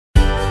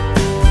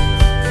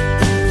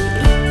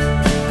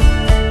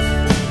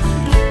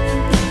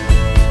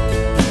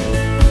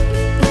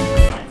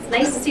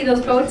see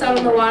those boats out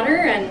on the water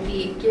and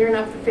be gearing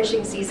up for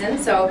fishing season.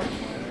 So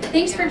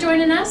thanks for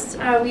joining us.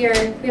 We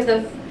have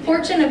the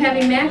fortune of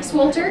having Max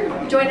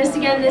Wolter join us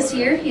again this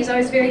year. He's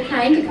always very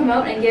kind to come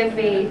out and give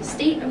a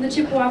State of the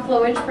Chippewa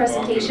Flowage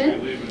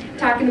presentation,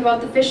 talking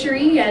about the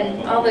fishery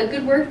and all the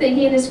good work that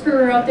he and his crew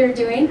are out there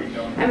doing.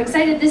 I'm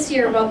excited this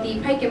year about the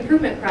pike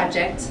improvement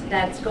project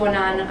that's going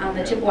on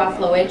the Chippewa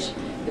Flowage.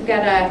 We've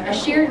got a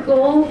shared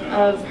goal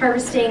of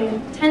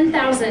harvesting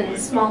 10,000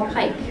 small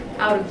pike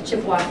out of the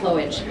Chippewa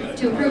Flowage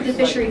to improve the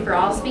fishery for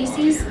all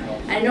species.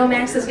 I know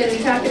Max is going to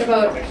be talking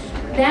about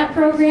that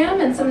program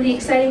and some of the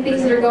exciting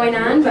things that are going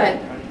on, but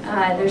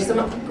there's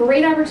some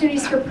great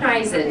opportunities for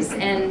prizes.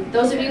 And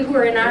those of you who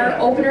are in our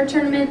opener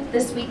tournament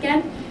this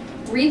weekend,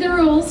 read the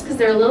rules because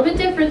they're a little bit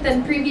different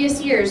than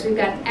previous years. We've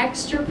got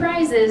extra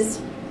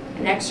prizes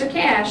and extra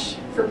cash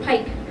for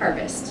pike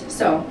harvest.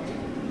 So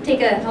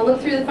take a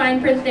look through the fine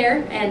print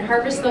there and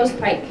harvest those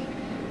pike.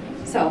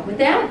 So with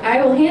that,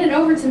 I will hand it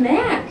over to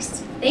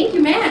Max. Thank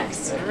you,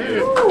 Max.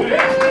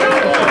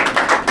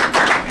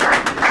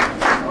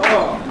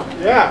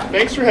 Yeah,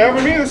 thanks for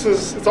having me.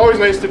 It's always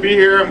nice to be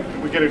here.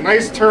 We get a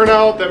nice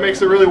turnout that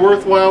makes it really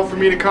worthwhile for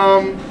me to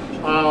come.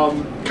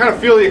 Kind of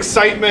feel the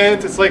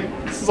excitement. This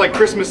is like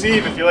Christmas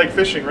Eve if you like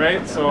fishing,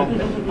 right? So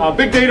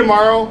big day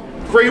tomorrow,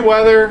 great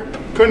weather,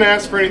 couldn't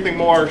ask for anything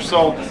more.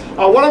 So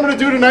what I'm going to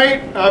do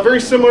tonight,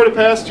 very similar to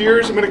past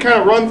years, I'm going to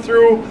kind of run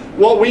through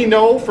what we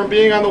know from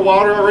being on the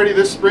water already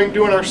this spring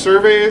doing our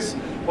surveys.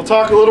 We'll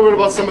talk a little bit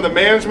about some of the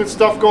management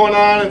stuff going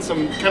on and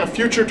some kind of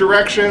future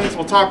directions.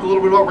 We'll talk a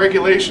little bit about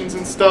regulations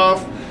and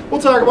stuff.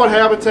 We'll talk about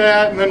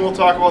habitat, and then we'll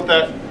talk about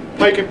that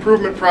pike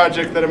improvement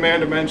project that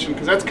Amanda mentioned,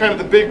 because that's kind of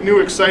the big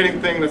new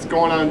exciting thing that's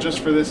going on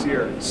just for this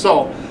year.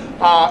 So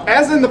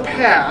as in the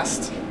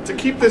past, to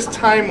keep this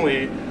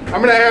timely,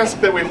 I'm going to ask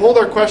that we hold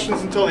our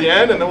questions until the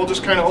end, and then we'll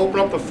just kind of open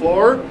up the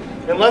floor,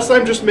 unless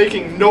I'm just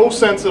making no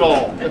sense at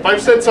all. If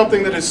I've said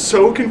something that is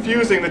so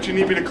confusing that you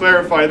need me to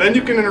clarify, then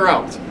you can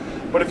interrupt.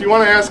 But if you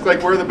want to ask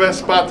like where the best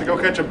spot to go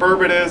catch a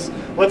burbot is,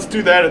 let's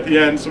do that at the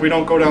end so we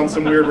don't go down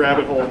some weird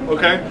rabbit hole,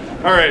 okay?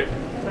 All right.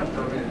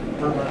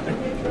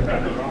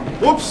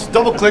 Whoops,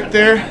 double click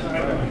there.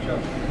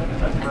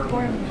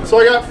 So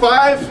I got 5,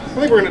 I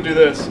think we're going to do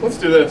this. Let's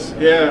do this,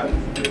 yeah.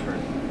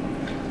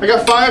 I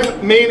got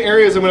 5 main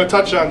areas I'm going to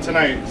touch on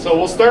tonight. So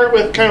we'll start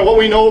with kind of what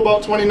we know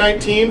about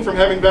 2019 from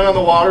having been on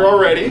the water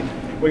already.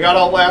 We got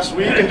out last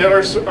week and did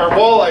our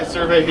walleye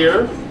survey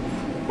here.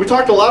 We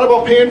talked a lot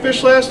about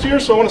panfish last year,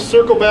 so I want to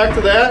circle back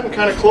to that and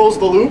kind of close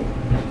the loop.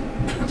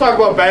 We'll talk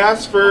about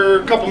bass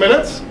for a couple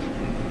minutes.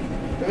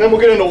 And then we'll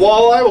get into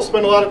walleye. We'll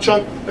spend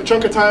a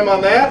chunk of time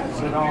on that.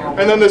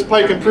 And then this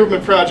pike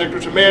improvement project,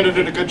 which Amanda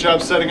did a good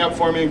job setting up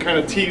for me and kind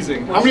of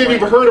teasing. How many of you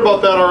have heard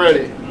about that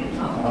already?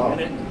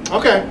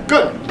 Okay,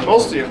 good.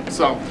 Most of you.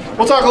 So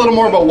we'll talk a little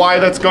more about why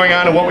that's going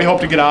on and what we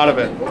hope to get out of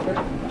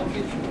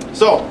it.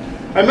 So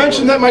I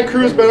mentioned that my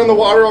crew's been on the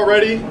water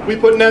already. We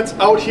put nets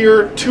out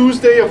here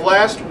Tuesday of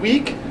last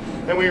week,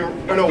 and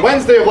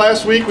Wednesday of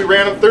last week. We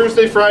ran them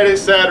Thursday, Friday,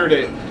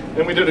 Saturday,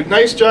 and we did a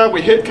nice job.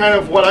 We hit kind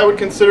of what I would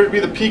consider to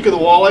be the peak of the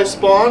walleye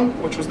spawn,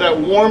 which was that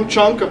warm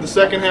chunk of the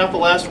second half of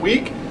last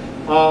week.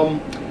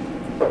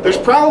 There's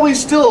probably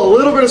still a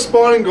little bit of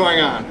spawning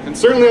going on, and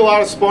certainly a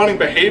lot of spawning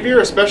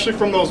behavior, especially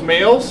from those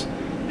males.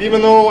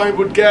 Even though I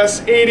would guess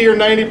 80 or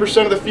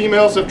 90% of the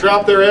females have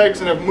dropped their eggs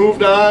and have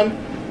moved on,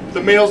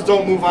 the males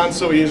don't move on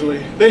so easily.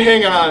 They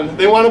hang on.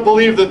 They want to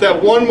believe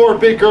that one more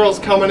big girl's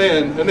coming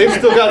in, and they've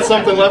still got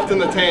something left in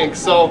the tank.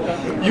 So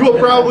you will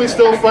probably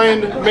still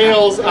find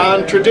males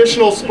on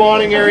traditional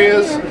spawning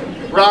areas,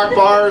 rock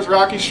bars,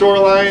 rocky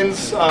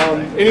shorelines,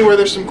 anywhere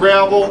there's some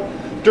gravel.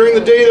 During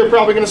the day, they're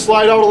probably going to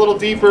slide out a little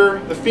deeper.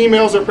 The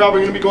females are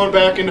probably going to be going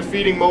back into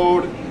feeding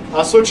mode.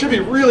 So it should be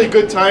really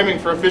good timing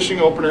for a fishing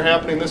opener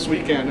happening this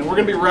weekend. And we're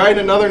going to be riding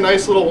another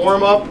nice little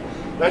warm-up.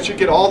 That should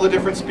get all the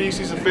different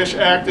species of fish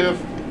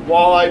active.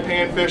 Walleye,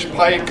 panfish,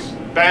 pike,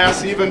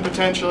 bass even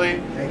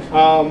potentially.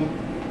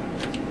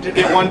 Did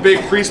get one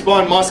big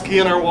pre-spawn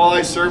muskie in our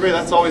walleye survey.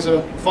 That's always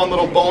a fun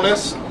little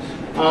bonus.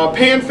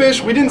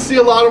 Panfish, we didn't see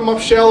a lot of them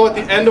up shallow at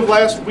the end of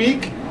last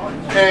week.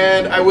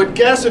 And I would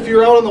guess if you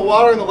were out on the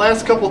water in the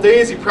last couple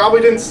days, you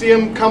probably didn't see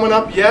them coming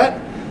up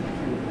yet.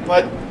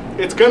 But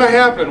it's going to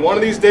happen. One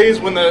of these days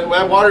when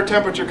that water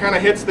temperature kind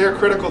of hits their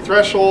critical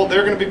threshold,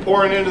 they're going to be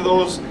pouring into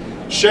those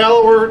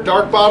shallower,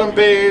 dark bottom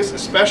bays,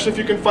 especially if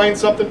you can find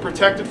something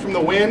protected from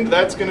the wind.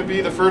 That's going to be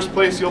the first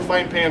place you'll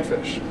find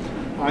panfish.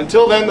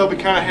 Until then, they'll be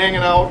kind of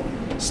hanging out,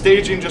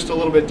 staging just a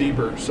little bit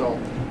deeper. So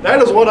that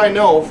is what I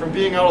know from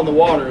being out on the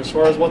water as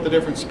far as what the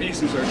different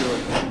species are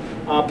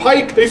doing.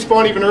 Pike, they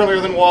spawn even earlier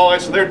than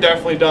walleye, so they're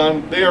definitely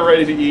done. They are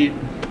ready to eat.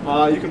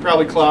 You can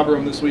probably clobber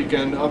them this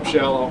weekend up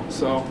shallow.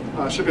 So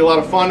it should be a lot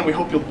of fun, and we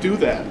hope you'll do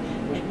that.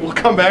 We'll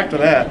come back to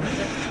that.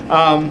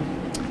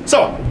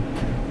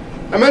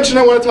 I mentioned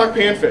I want to talk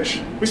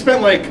panfish. We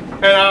spent like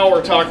an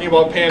hour talking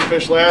about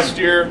panfish last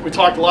year. We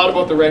talked a lot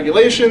about the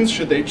regulations.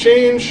 Should they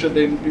change? Should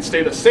they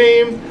stay the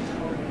same?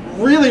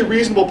 Really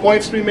reasonable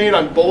points to be made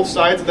on both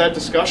sides of that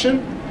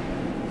discussion.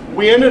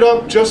 We ended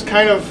up just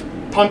kind of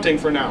punting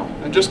for now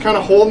and just kind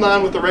of holding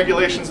on with the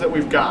regulations that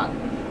we've got.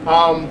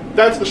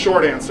 That's the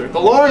short answer. The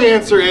long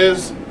answer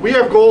is we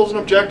have goals and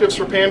objectives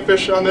for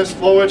panfish on this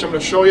flowage. I'm going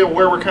to show you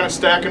where we're kind of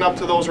stacking up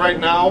to those right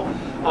now.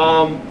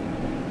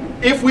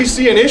 If we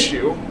see an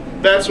issue,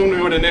 that's when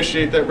we would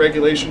initiate that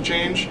regulation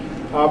change.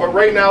 But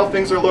right now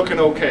things are looking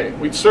okay.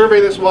 We survey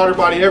this water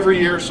body every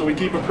year, so we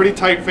keep a pretty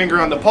tight finger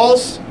on the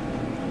pulse.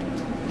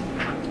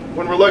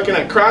 When we're looking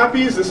at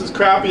crappies, this is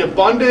crappie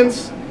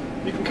abundance.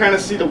 You can kind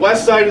of see the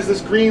west side is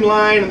this green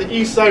line and the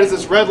east side is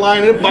this red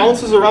line. And it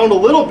bounces around a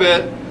little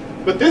bit,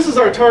 but this is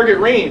our target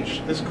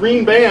range, this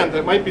green band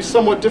that might be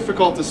somewhat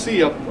difficult to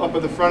see up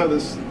at the front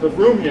of the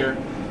room here.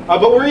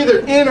 But we're either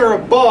in or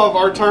above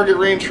our target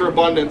range for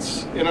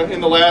abundance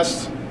in the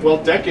last,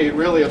 well, decade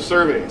really of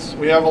surveys.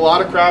 We have a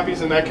lot of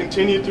crappies, and that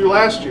continued through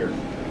last year.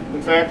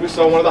 In fact, we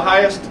saw one of the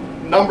highest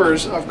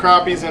numbers of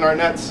crappies in our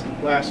nets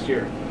last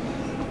year.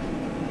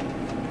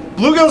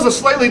 Bluegill is a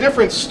slightly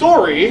different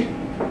story.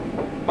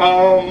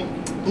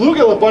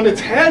 Bluegill abundance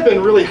had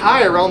been really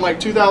high around like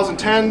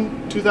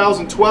 2010,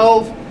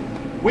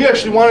 2012. We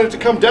actually wanted it to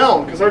come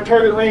down because our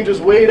target range is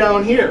way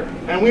down here,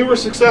 and we were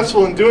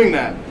successful in doing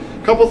that.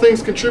 A couple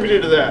things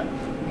contributed to that.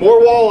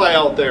 More walleye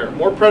out there,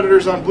 more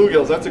predators on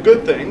bluegills, that's a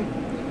good thing.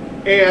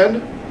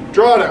 And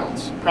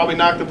drawdowns probably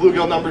knocked the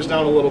bluegill numbers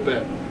down a little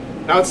bit.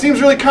 Now it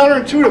seems really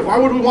counterintuitive. Why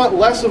would we want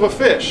less of a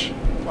fish?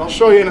 I'll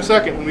show you in a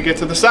second when we get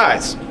to the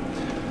size.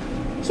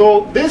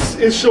 So this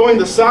is showing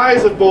the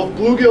size of both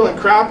bluegill and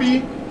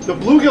crappie. The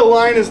bluegill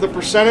line is the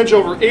percentage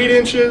over 8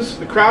 inches.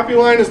 The crappie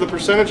line is the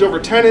percentage over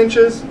 10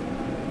 inches.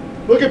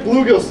 Look at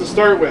bluegills to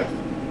start with.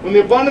 When the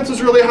abundance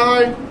was really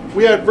high,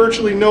 we had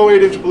virtually no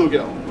 8-inch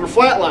bluegill. We're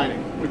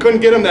flatlining. We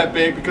couldn't get them that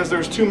big because there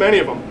was too many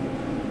of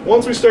them.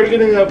 Once we started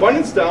getting the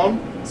abundance down,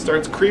 it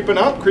starts creeping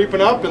up,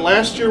 and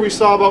last year we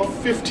saw about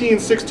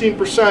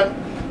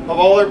 15–16% of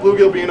all our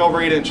bluegill being over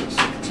 8 inches.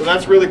 So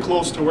that's really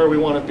close to where we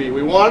want to be.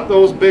 We want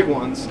those big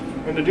ones.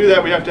 And to do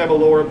that, we have to have a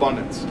lower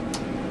abundance.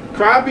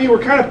 Crappie, we're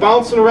kind of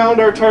bouncing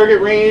around our target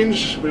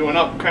range. We went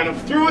up kind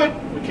of through it.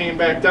 We came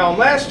back down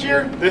last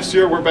year. This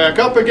year, we're back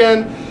up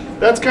again.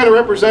 That's kind of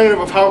representative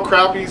of how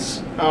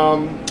crappies,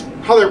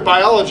 how their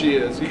biology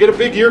is. You get a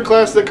big year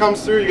class that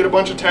comes through. You get a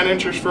bunch of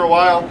 10-inchers for a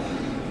while.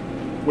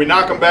 We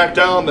knock them back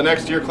down. The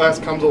next year class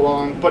comes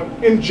along. But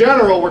in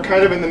general, we're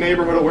kind of in the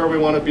neighborhood of where we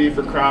want to be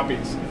for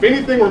crappies. If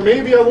anything, we're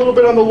maybe a little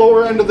bit on the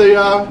lower end of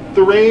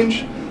the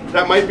range.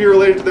 That might be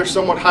related to their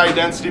somewhat high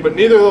density, but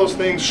neither of those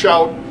things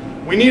shout,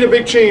 we need a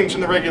big change in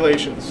the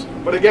regulations.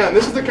 But again,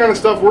 this is the kind of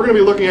stuff we're going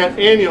to be looking at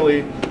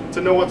annually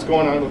to know what's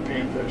going on with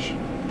panfish.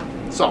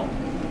 So,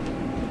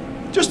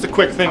 just a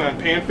quick thing on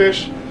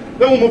panfish,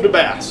 then we'll move to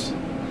bass.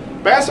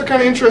 Bass are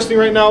kind of interesting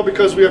right now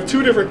because we have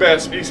two different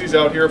bass species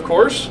out here, of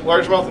course,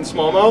 largemouth and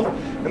smallmouth,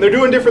 and they're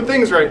doing different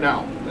things right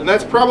now. And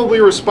that's probably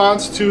a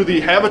response to the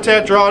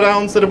habitat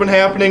drawdowns that have been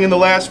happening in the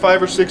last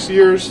 5 or 6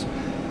 years.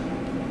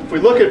 If we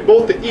look at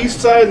both the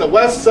east side and the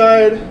west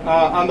side,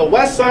 on the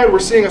west side we're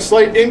seeing a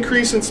slight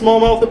increase in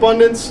smallmouth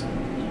abundance,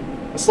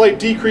 a slight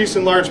decrease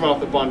in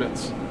largemouth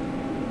abundance.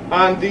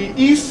 On the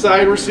east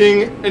side we're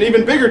seeing an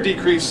even bigger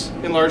decrease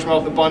in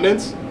largemouth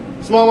abundance.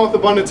 Smallmouth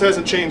abundance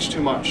hasn't changed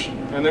too much,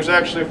 and there's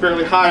actually a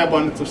fairly high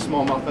abundance of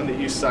smallmouth on the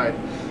east side.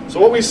 So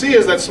what we see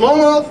is that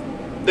smallmouth,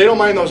 they don't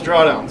mind those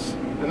drawdowns,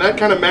 and that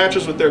kind of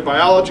matches with their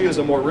biology as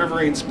a more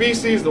riverine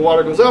species. The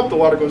water goes up, the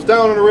water goes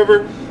down in a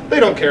river. They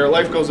don't care,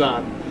 life goes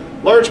on.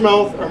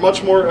 Largemouth are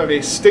much more of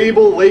a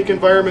stable lake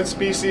environment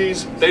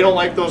species. They don't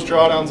like those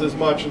drawdowns as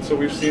much, and so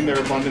we've seen their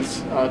abundance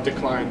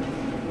decline.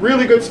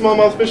 Really good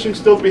smallmouth fishing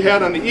still to be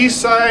had on the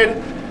east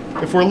side.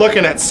 If we're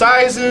looking at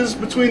sizes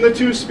between the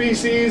two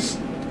species,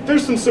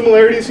 there's some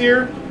similarities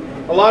here.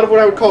 A lot of what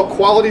I would call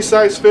quality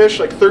size fish,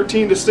 like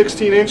 13 to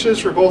 16 inches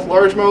for both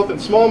largemouth and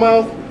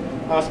smallmouth.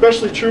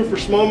 Especially true for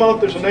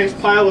smallmouth. There's a nice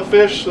pile of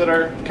fish that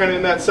are kind of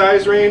in that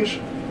size range.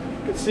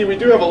 You can see we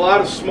do have a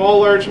lot of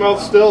small largemouth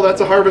still. That's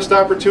a harvest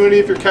opportunity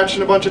if you're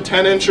catching a bunch of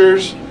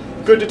 10-inchers.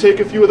 Good to take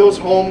a few of those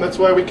home. That's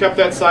why we kept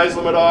that size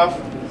limit off.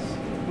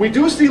 We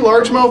do see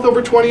largemouth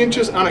over 20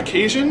 inches on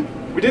occasion.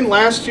 We didn't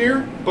last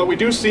year, but we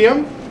do see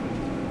them.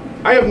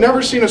 I have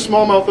never seen a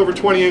smallmouth over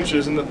 20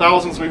 inches in the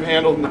thousands we've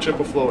handled in the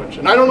Chippewa Flowage.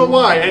 And I don't know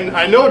why. And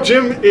I know,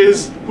 Jim,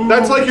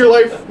 that's like your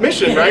life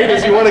mission, right?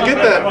 Is you want to get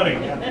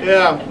that.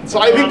 Yeah. So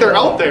I think they're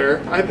out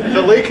there.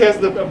 The lake has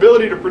the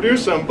ability to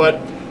produce them,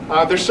 but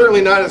they're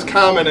certainly not as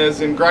common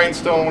as in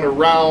Grindstone or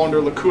Round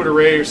or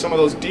Lac-Courte or some of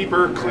those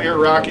deeper, clear,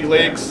 rocky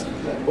lakes.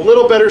 A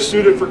little better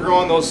suited for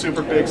growing those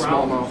super big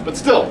smallmouth. But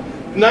still,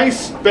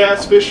 nice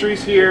bass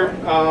fisheries here,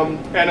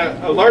 and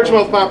a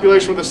largemouth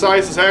population where the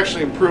size has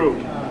actually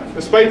improved.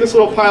 Despite this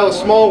little pile of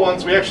small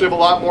ones, we actually have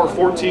a lot more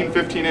 14,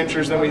 15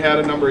 inchers than we had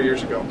a number of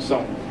years ago.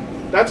 So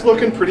that's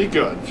looking pretty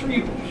good.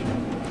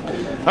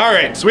 All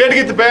right, so we had to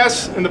get the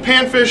bass and the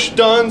panfish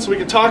done so we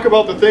can talk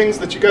about the things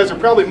that you guys are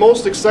probably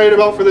most excited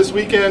about for this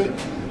weekend.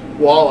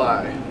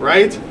 Walleye,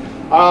 right?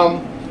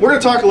 We're going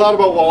to talk a lot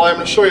about walleye. I'm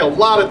going to show you a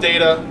lot of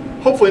data.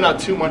 Hopefully not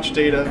too much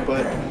data,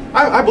 but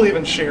I believe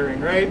in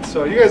sharing, right?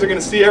 So you guys are going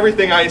to see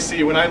everything I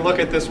see when I look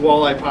at this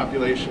walleye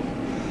population.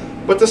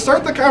 But to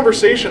start the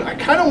conversation, I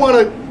kind of want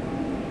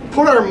to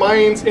put our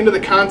minds into the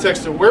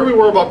context of where we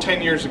were about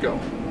 10 years ago.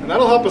 And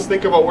that'll help us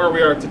think about where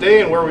we are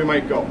today and where we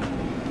might go.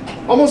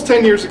 Almost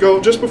 10 years ago,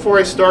 just before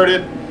I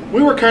started,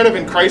 we were kind of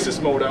in crisis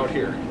mode out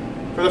here.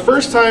 For the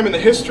first time in the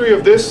history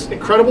of this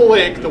incredible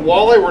lake, the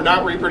walleye were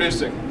not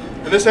reproducing.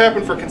 And this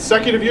happened for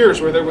consecutive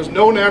years where there was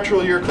no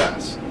natural year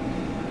class.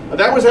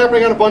 That was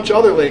happening on a bunch of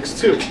other lakes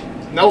too.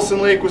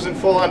 Nelson Lake was in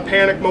full-on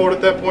panic mode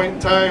at that point in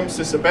time.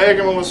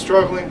 Sisebagama was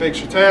struggling, Big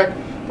Shatak.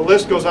 The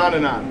list goes on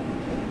and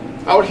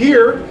on. Out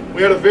here,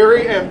 we had a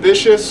very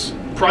ambitious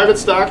private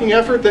stocking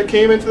effort that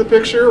came into the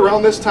picture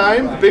around this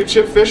time. The Big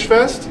Chip Fish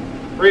Fest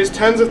raised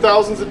tens of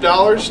thousands of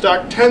dollars,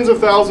 stocked tens of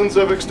thousands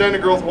of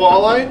extended growth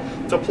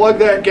walleye to plug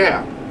that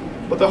gap.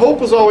 But the hope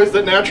was always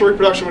that natural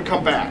reproduction would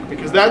come back,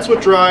 because that's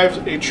what drives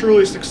a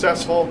truly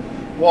successful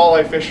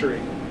walleye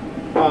fishery.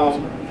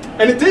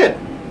 And it did.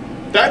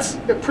 That's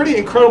a pretty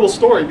incredible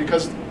story,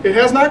 because it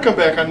has not come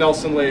back on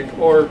Nelson Lake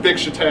or Big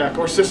Shatak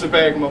or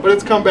Sisebagama, but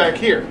it's come back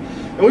here.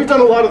 And we've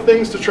done a lot of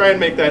things to try and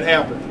make that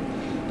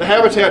happen. The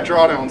habitat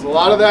drawdowns, a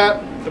lot of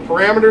that, the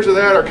parameters of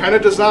that are kind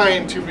of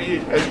designed to be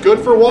as good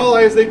for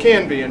walleye as they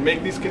can be and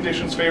make these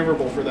conditions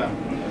favorable for them.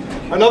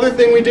 Another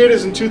thing we did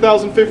is in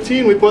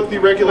 2015 we put the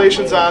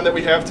regulations on that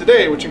we have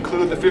today, which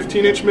include the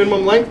 15-inch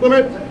minimum length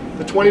limit,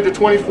 the 20 to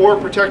 24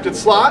 protected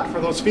slot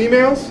for those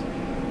females,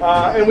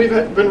 and we've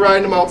been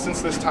riding them out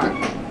since this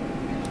time.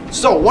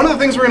 So one of the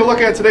things we're going to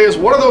look at today is,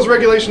 what are those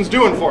regulations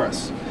doing for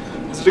us?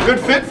 Is it a good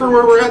fit for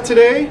where we're at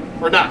today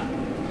or not?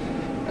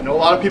 I know a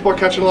lot of people are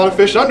catching a lot of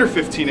fish under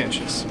 15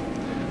 inches.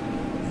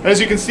 As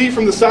you can see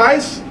from the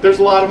size, there's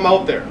a lot of them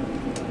out there.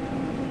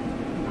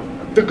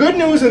 The good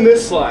news in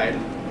this slide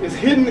is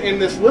hidden in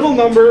this little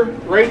number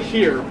right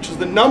here, which is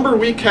the number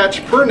we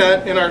catch per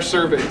net in our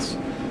surveys.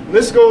 And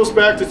this goes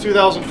back to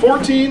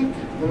 2014,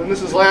 and then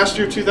this is last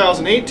year,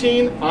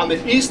 2018, on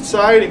the east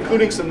side,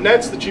 including some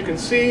nets that you can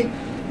see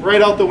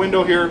right out the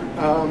window here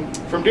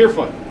from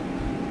Deerfoot.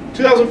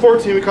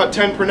 2014 we caught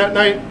 10 per net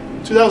night,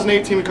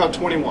 2018 we caught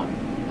 21.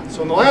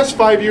 So in the last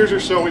 5 years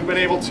or so, we've been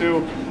able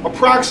to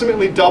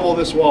approximately double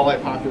this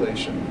walleye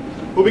population.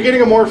 We'll be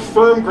getting a more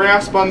firm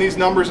grasp on these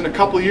numbers in a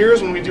couple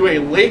years when we do a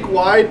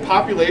lake-wide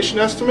population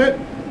estimate.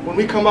 When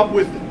we come up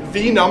with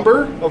the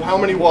number of how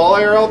many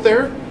walleye are out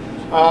there,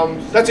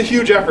 that's a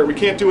huge effort. We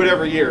can't do it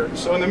every year.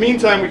 So in the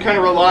meantime, we kind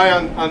of rely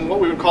on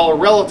what we would call a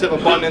relative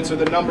abundance, or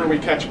the number we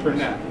catch per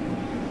net.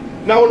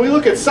 Now when we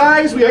look at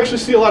size, we actually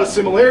see a lot of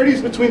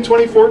similarities between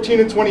 2014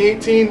 and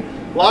 2018.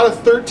 A lot of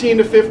 13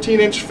 to 15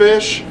 inch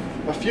fish,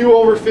 a few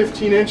over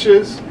 15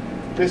 inches.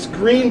 This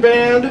green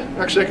band,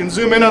 actually I can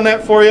zoom in on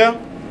that for you.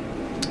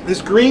 This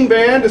green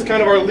band is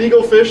kind of our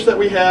legal fish that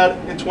we had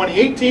in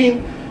 2018.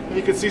 And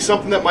you can see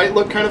something that might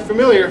look kind of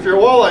familiar if you're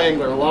a walleye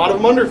angler. A lot of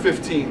them under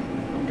 15.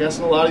 I'm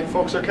guessing a lot of you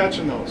folks are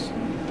catching those.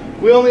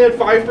 We only had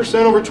 5%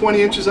 over 20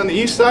 inches on the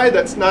east side.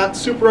 That's not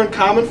super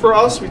uncommon for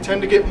us. We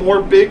tend to get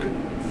more big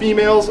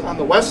females on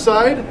the west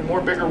side and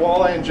more bigger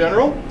walleye in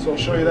general. So I'll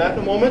show you that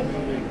in a moment.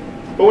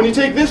 But when you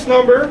take this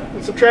number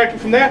and subtract it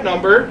from that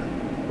number,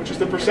 which is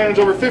the percentage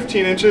over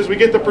 15 inches, we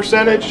get the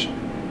percentage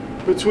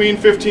between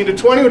 15 to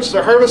 20, which is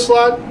our harvest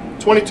slot,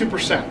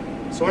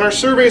 22%. So in our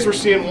surveys, we're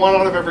seeing 1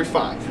 out of every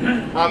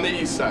 5 on the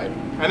east side.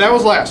 And that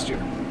was last year.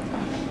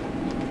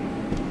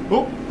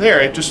 Oh, there,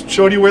 it just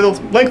showed you where the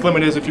length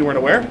limit is if you weren't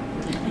aware.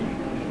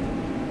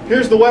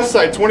 Here's the west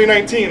side,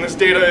 2019. This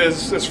data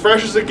is as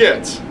fresh as it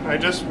gets. I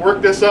just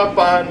worked this up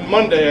on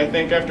Monday, I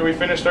think, after we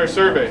finished our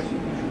survey.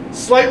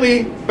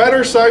 Slightly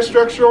better size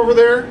structure over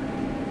there,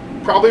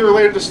 probably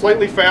related to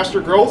slightly faster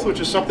growth,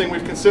 which is something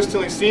we've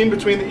consistently seen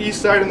between the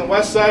east side and the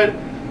west side.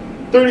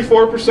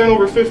 34%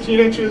 over 15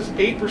 inches,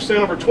 8%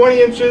 over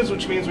 20 inches,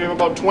 which means we have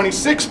about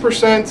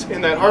 26%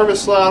 in that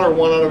harvest slot, or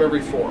 1 out of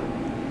every 4.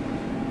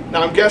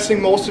 Now I'm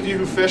guessing most of you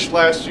who fished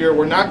last year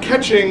were not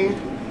catching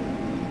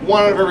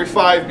 1 out of every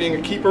 5 being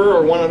a keeper,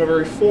 or 1 out of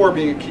every 4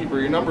 being a keeper.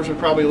 Your numbers are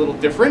probably a little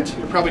different.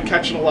 You're probably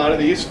catching a lot of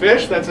these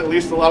fish. That's at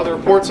least a lot of the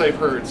reports I've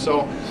heard.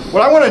 So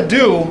what I want to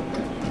do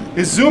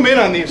is zoom in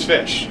on these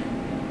fish.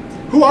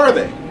 Who are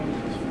they?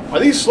 Are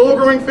these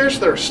slow-growing fish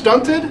that are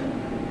stunted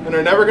and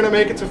are never going to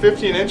make it to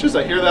 15 inches?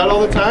 I hear that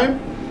all the time.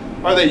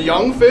 Are they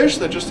young fish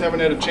that just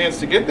haven't had a chance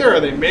to get there? Are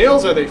they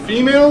males? Are they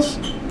females?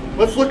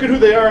 Let's look at who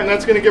they are, and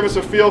that's going to give us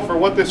a feel for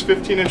what this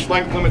 15-inch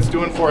length limit's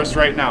doing for us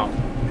right now.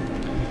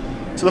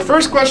 So the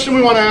first question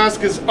we want to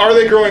ask is, are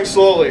they growing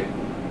slowly?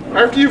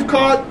 After you've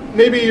caught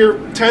maybe your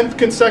 10th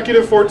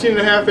consecutive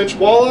 14.5-inch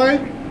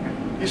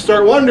walleye, you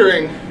start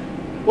wondering,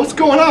 what's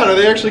going on? Are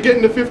they actually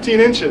getting to 15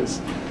 inches?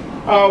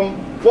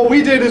 What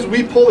we did is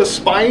we pulled a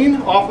spine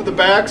off of the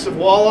backs of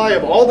walleye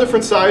of all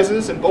different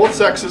sizes and both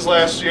sexes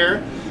last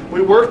year.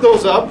 We worked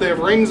those up. They have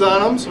rings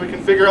on them, so we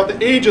can figure out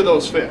the age of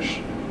those fish.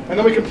 And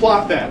then we can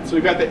plot that. So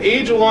we've got the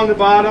age along the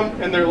bottom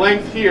and their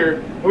length here,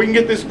 and we can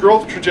get this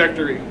growth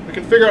trajectory. We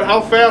can figure out how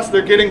fast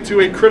they're getting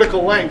to a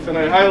critical length, and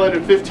I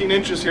highlighted 15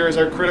 inches here as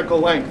our critical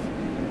length.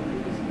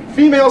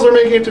 Females are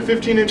making it to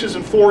 15 inches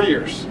in 4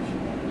 years.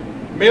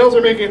 Males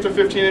are making it to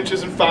 15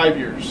 inches in 5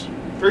 years.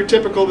 Very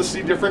typical to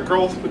see different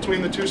growth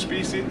between the two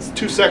species,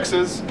 two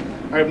sexes.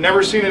 I've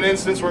never seen an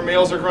instance where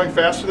males are growing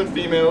faster than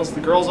females. The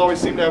girls always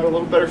seem to have it a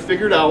little better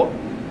figured out.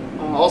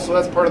 Also,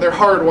 that's part of their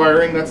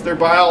hardwiring, that's their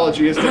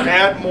biology, is to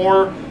add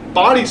more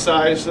body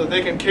size so that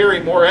they can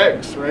carry more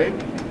eggs, right?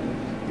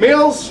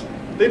 Males,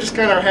 they just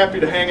kind of are happy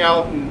to hang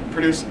out and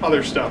produce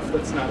other stuff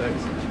that's not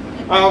eggs.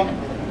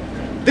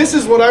 This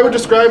is what I would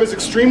describe as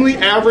extremely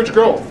average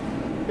growth.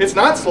 It's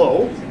not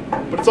slow,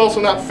 but it's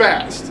also not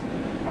fast.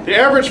 The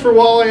average for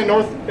walleye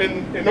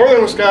in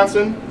northern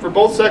Wisconsin for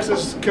both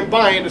sexes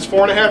combined is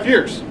 4.5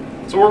 years.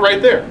 So we're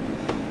right there.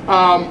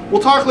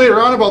 We'll talk later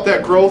on about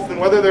that growth and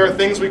whether there are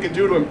things we can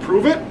do to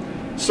improve it.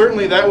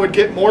 Certainly that would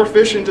get more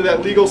fish into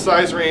that legal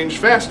size range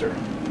faster.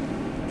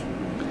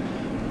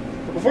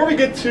 But before we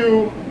get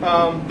to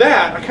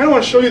that, I kind of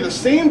want to show you the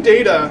same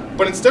data,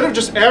 but instead of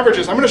just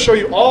averages, I'm going to show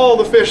you all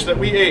the fish that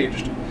we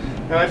aged.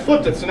 And I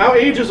flipped it, so now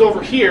age is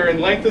over here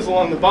and length is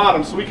along the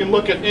bottom, so we can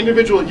look at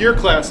individual year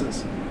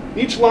classes.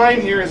 Each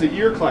line here is a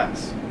year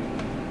class,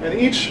 and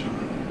each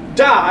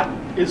dot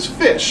is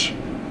fish.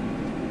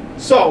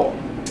 So,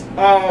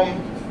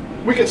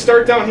 we can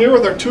start down here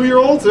with our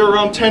 2-year-olds. They're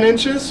around 10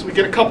 inches. We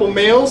get a couple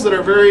males that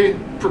are very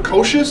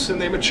precocious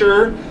and they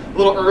mature a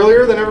little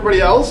earlier than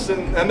everybody else,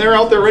 and they're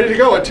out there ready to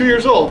go at 2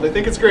 years old. They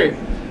think it's great.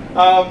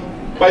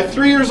 By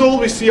 3 years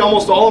old, we see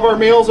almost all of our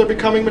males are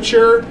becoming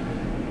mature.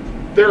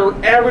 They're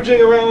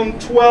averaging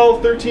around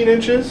 12, 13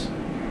 inches.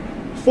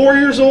 4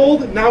 years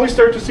old, now we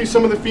start to see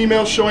some of the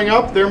females showing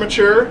up. They're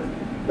mature.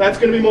 That's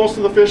going to be most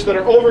of the fish that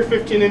are over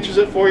 15 inches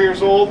at 4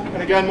 years old.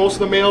 And again, most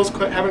of the males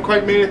haven't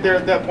quite made it there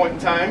at that point in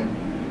time.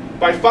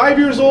 By 5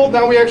 years old,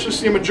 now we actually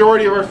see a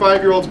majority of our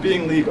 5-year-olds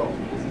being legal.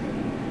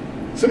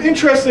 Some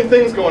interesting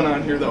things going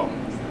on here though.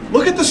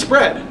 Look at the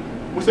spread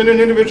within an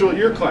individual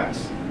year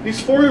class.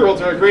 These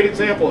 4-year-olds are a great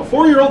example. A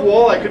 4-year-old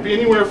walleye could be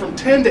anywhere from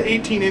 10 to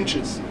 18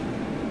 inches.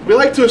 We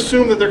like to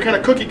assume that they're kind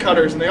of cookie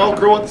cutters and they all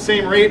grow at the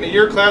same rate and a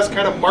year class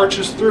kind of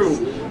marches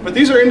through. But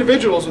these are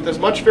individuals with as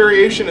much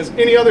variation as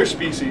any other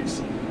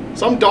species.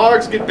 Some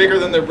dogs get bigger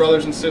than their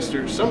brothers and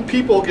sisters. Some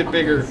people get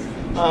bigger.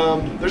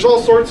 There's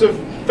all sorts of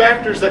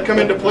factors that come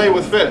into play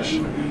with fish.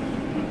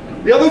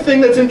 The other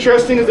thing that's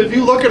interesting is if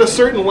you look at a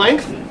certain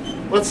length,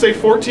 let's say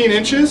 14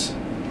 inches,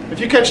 if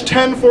you catch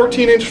 10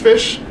 14-inch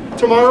fish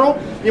tomorrow,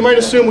 you might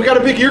assume we got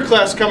a big year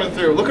class coming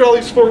through. Look at all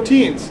these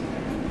 14s.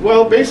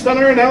 Well, based on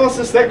our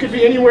analysis, that could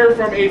be anywhere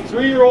from a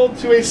 3-year-old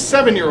to a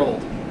 7-year-old.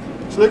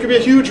 So there could be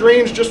a huge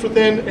range just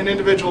within an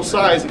individual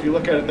size if you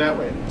look at it that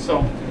way.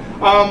 So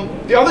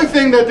the other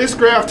thing that this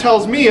graph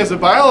tells me as a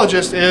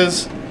biologist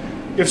is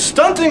if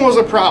stunting was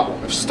a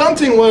problem, if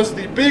stunting was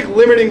the big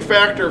limiting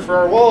factor for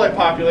our walleye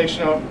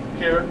population out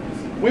here,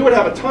 we would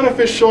have a ton of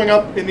fish showing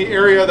up in the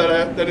area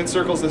that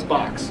encircles this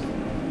box.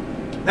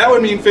 That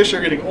would mean fish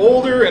are getting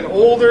older and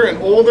older and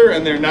older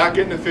and they're not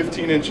getting to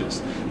 15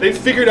 inches. They've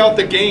figured out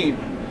the game.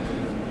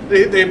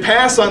 They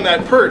pass on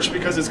that perch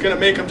because it's going to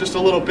make them just a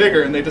little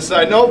bigger, and they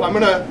decide, nope, I'm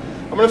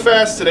gonna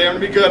fast today. I'm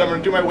gonna be good. I'm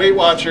gonna do my Weight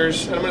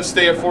Watchers, and I'm gonna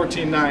stay at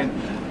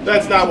 14.9.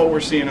 That's not what we're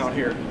seeing out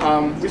here.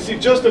 We see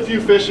just a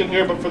few fish in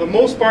here, but for the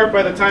most part,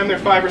 by the time they're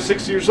 5 or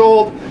 6 years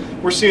old,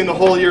 we're seeing the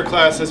whole year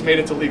class has made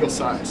it to legal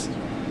size.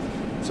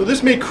 So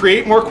this may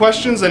create more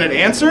questions than it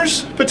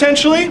answers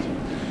potentially.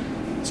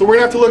 So we're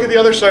gonna have to look at the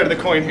other side of the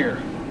coin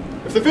here.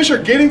 If the fish are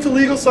getting to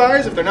legal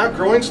size, if they're not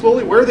growing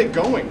slowly, where are they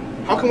going?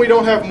 How come we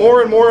don't have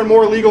more and more and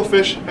more legal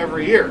fish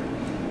every year?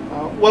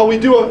 Well, we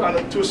do on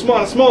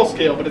a small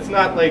scale, but it's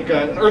not like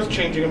an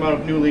earth-changing amount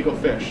of new legal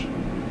fish.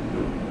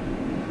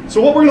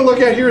 So what we're going to look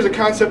at here is a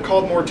concept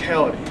called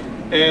mortality.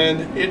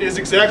 And it is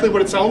exactly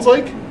what it sounds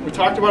like. We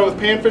talked about it with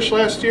panfish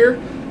last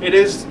year. It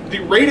is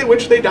the rate at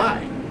which they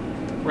die,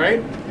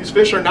 right? These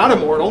fish are not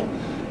immortal.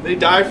 They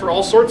die for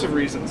all sorts of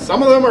reasons.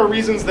 Some of them are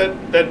reasons that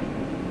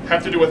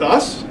have to do with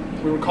us.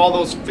 We would call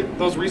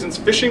those reasons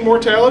fishing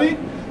mortality.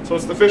 So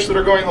it's the fish that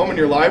are going home in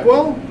your live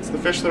well. It's the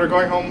fish that are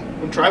going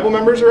home when tribal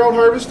members are out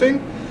harvesting.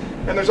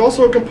 And there's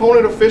also a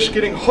component of fish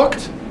getting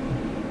hooked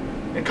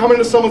and come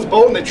into someone's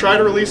boat and they try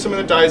to release them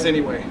and it dies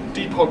anyway.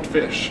 Deep hooked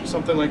fish,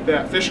 something like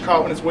that. Fish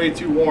caught when it's way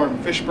too warm.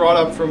 Fish brought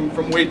up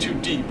from way too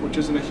deep, which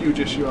isn't a huge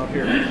issue out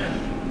here.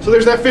 So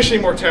there's that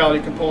fishing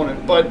mortality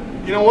component. But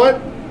you know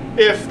what?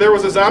 If there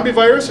was a zombie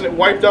virus and it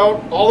wiped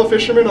out all the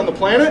fishermen on the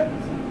planet,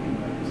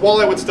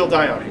 walleye would still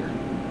die out here.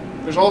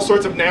 There's all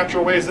sorts of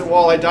natural ways that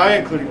walleye die,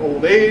 including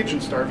old age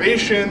and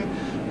starvation,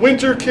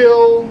 winter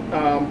kill,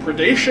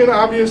 predation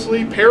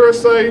obviously,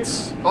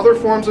 parasites, other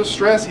forms of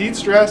stress, heat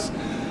stress.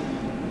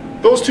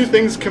 Those two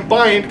things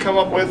combined come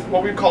up with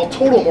what we call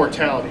total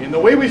mortality. And the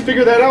way we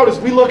figure that out is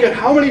we look at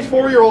how many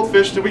 4-year-old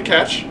fish did we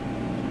catch,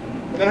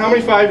 and then how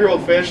many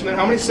 5-year-old fish, and then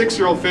how many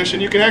 6-year-old fish,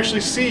 and you can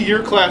actually see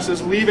year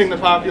classes leaving the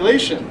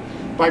population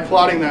by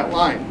plotting that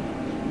line.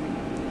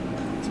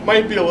 This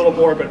might be a little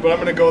morbid, but I'm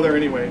going to go there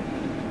anyway.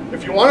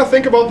 If you want to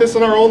think about this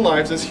in our own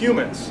lives as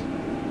humans,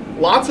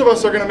 lots of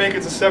us are going to make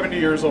it to 70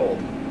 years old.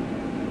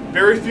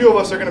 Very few of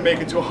us are going to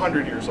make it to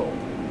 100 years old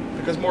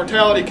because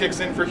mortality kicks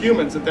in for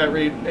humans at that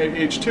rate at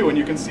age 2, and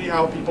you can see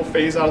how people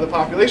phase out of the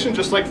population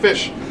just like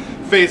fish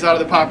phase out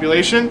of the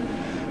population.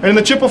 And in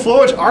the Chippewa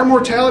Flowage, our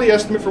mortality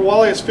estimate for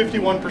walleye is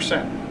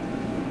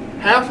 51%.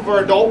 half of our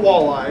adult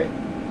walleye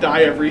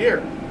die every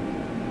year.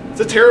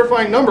 It's a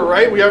terrifying number,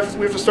 right? We have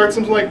to start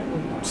something like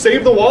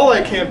Save the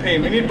Walleye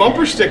campaign. We need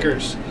bumper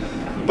stickers.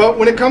 But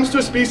when it comes to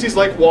a species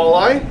like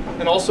walleye,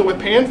 and also with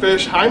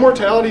panfish, high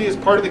mortality is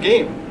part of the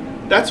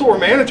game. That's what we're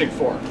managing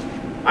for.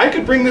 I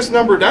could bring this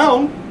number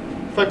down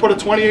if I put a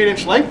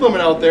 28-inch length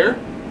limit out there.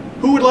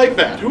 Who would like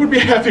that? Who would be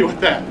happy with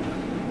that?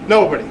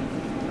 Nobody.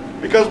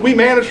 Because we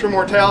manage for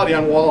mortality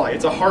on walleye.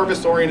 It's a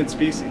harvest-oriented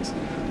species.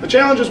 The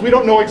challenge is we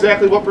don't know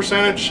exactly what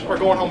percentage are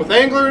going home with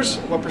anglers,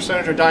 what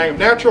percentage are dying of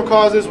natural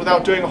causes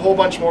without doing a whole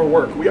bunch more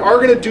work. We are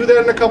going to do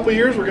that in a couple of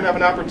years. We're going to have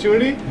an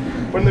opportunity.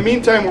 But in the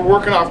meantime, we're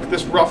working off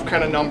this rough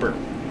kind of number.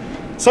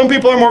 Some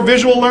people are more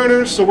visual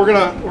learners, so we're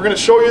gonna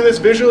show you this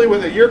visually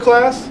with a year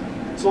class.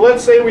 So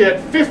let's say we had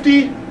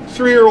 50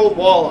 3-year-old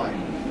walleye.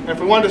 And if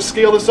we wanted to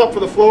scale this up for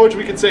the flowage,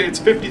 we could say it's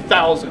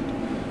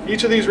 50,000.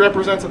 Each of these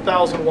represents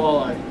 1,000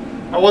 walleye.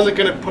 I wasn't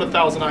going to put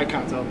 1,000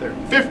 icons out there.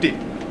 50.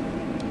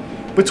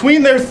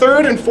 Between their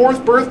 3rd and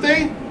 4th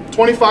birthday,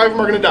 25 of them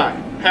are going to die.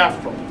 Half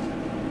of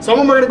them. Some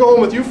of them are going to go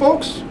home with you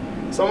folks.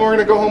 Some of them are going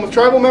to go home with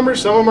tribal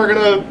members. Some of them are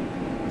going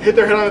to hit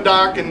their head on a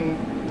dock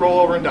and roll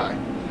over and die.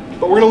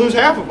 But we're going to lose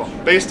half of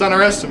them, based on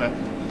our estimate.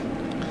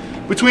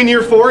 Between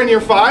year 4 and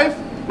year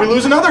 5, we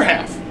lose another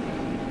half.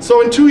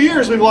 So in 2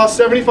 years, we've lost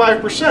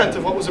 75%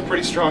 of what was a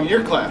pretty strong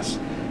year class.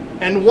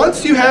 And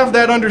once you have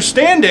that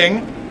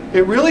understanding,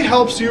 it really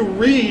helps you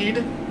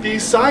read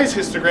these size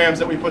histograms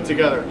that we put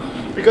together.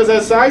 Because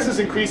as size is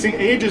increasing,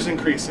 age is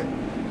increasing.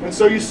 And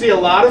so you see a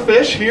lot of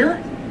fish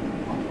here,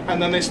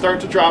 and then they start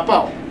to drop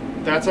out.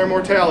 That's our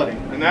mortality.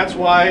 And that's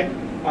why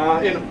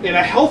in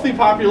a healthy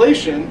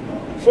population,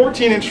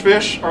 14-inch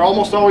fish are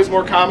almost always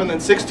more common than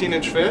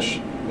 16-inch fish,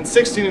 and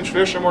 16-inch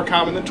fish are more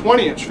common than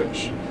 20-inch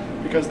fish,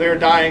 because they're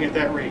dying at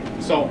that rate.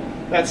 So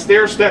that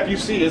stair step you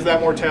see is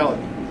that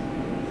mortality.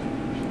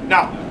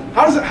 Now,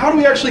 how do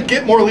we actually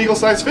get more legal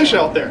sized fish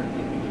out there,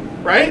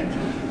 right?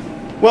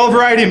 Well, a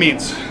variety of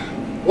means.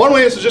 One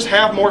way is to just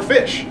have more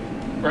fish,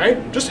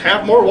 right? Just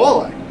have more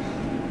walleye.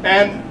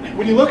 And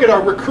when you look at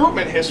our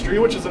recruitment history,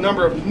 which is the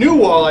number of new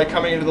walleye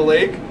coming into the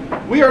lake,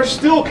 we are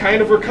still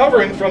kind of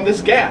recovering from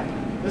this gap.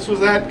 This was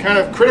that kind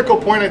of critical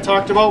point I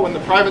talked about when the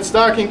private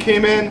stocking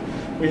came in.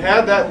 We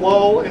had that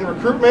lull in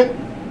recruitment.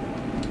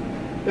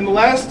 In the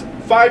last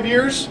 5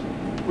 years,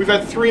 we've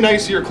had 3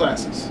 nice year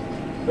classes.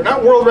 They're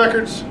not world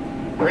records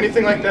or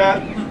anything like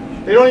that.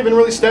 They don't even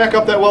really stack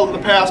up that well to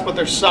the past, but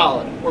they're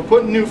solid. We're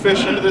putting new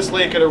fish into this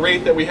lake at a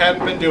rate that we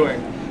hadn't been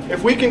doing.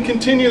 If we can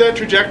continue that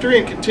trajectory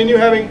and continue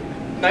having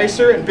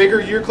nicer and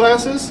bigger year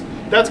classes,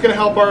 that's going to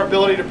help our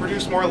ability to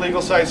produce more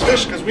legal sized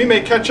fish, because we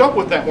may catch up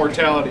with that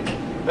mortality.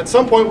 At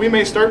some point, we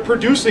may start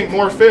producing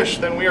more fish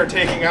than we are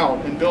taking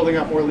out and building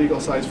up more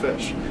legal sized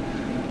fish.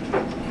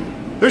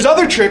 There's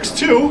other tricks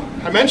too.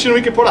 I mentioned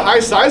we could put a high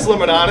size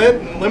limit on it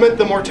and limit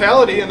the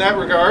mortality in that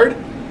regard.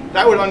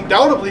 That would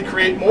undoubtedly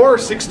create more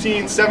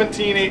 16,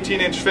 17,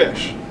 18-inch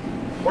fish.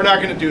 We're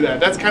not going to do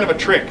that. That's kind of a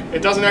trick.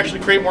 It doesn't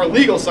actually create more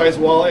legal sized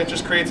walleye, it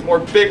just creates more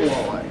big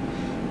walleye.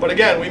 But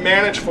again, we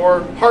manage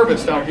for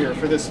harvest out here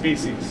for this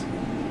species.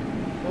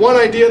 One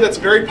idea that's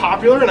very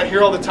popular, and I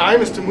hear all the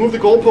time, is to move the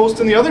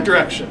goalpost in the other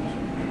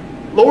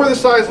direction. Lower the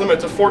size limit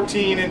to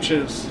 14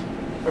 inches.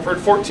 I've heard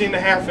 14 and a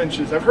half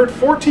inches. I've heard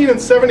 14 and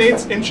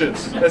 7/8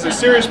 inches as a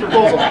serious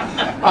proposal.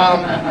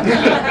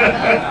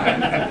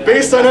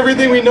 Based on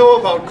everything we know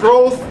about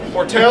growth,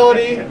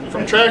 mortality,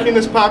 from tracking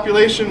this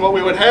population, what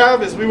we would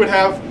have is we would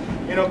have,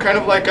 you know, kind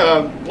of like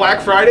a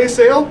Black Friday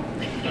sale.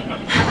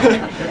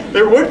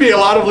 There would be a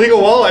lot of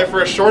legal walleye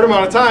for a short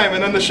amount of time,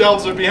 and then the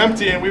shelves would be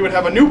empty, and we would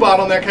have a new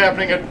bottleneck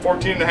happening at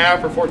 14 and a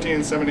half or 14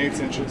 and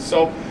 7/8 inches.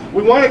 So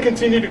we want to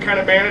continue to kind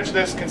of manage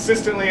this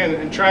consistently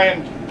and try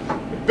and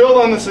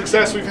build on the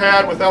success we've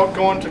had without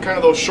going to kind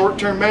of those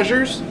short-term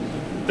measures.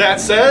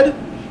 That said,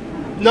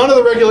 none of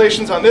the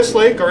regulations on this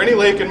lake or any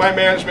lake in my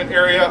management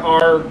area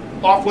are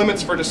off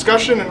limits for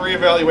discussion and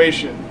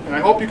reevaluation. And I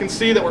hope you can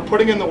see that we're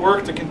putting in the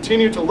work to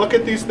continue to look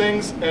at these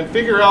things and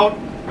figure out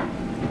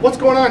what's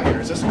going on here.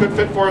 Is this a good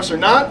fit for us or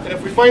not? And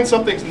if we find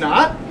something's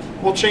not,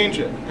 we'll change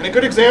it. And a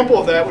good example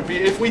of that would be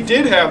if we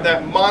did have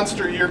that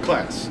monster year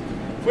class.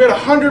 If we had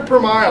 100 per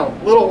mile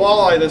little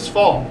walleye this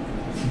fall,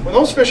 when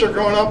those fish are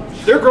growing up,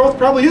 their growth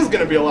probably is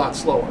going to be a lot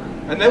slower.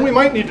 And then we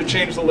might need to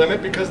change the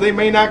limit because they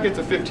may not get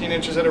to 15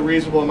 inches in a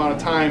reasonable amount of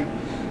time.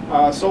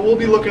 So we'll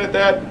be looking at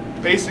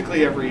that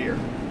basically every year.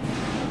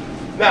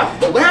 Now,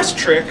 the last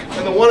trick,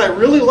 and the one I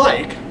really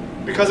like,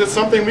 because it's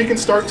something we can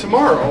start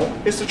tomorrow,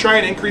 is to try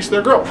and increase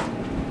their growth.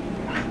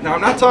 Now,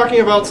 I'm not talking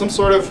about some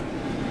sort of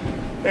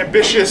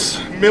ambitious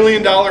 $1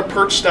 million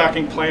perch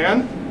stocking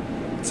plan.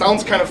 It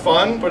sounds kind of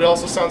fun, but it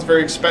also sounds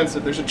very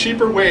expensive. There's a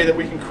cheaper way that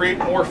we can create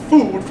more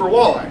food for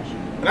walleye.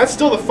 And that's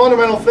still the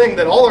fundamental thing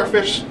that all our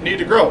fish need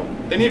to grow.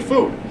 They need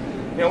food.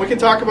 You know, we can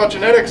talk about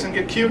genetics and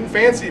get cute and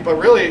fancy, but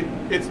really,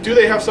 it's do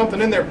they have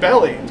something in their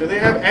belly? Do they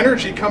have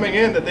energy coming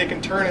in that they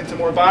can turn into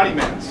more body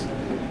mass?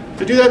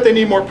 To do that, they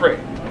need more prey.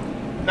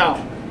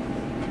 Now,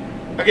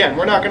 again,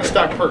 we're not going to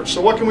stock perch,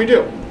 so what can we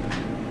do?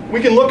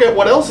 We can look at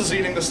what else is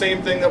eating the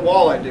same thing that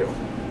walleye do.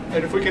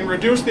 And if we can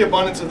reduce the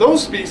abundance of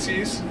those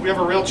species, we have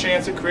a real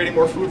chance at creating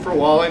more food for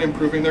walleye and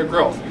improving their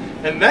growth.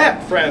 And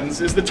that, friends,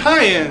 is the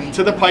tie-in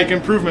to the Pike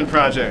Improvement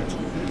Project.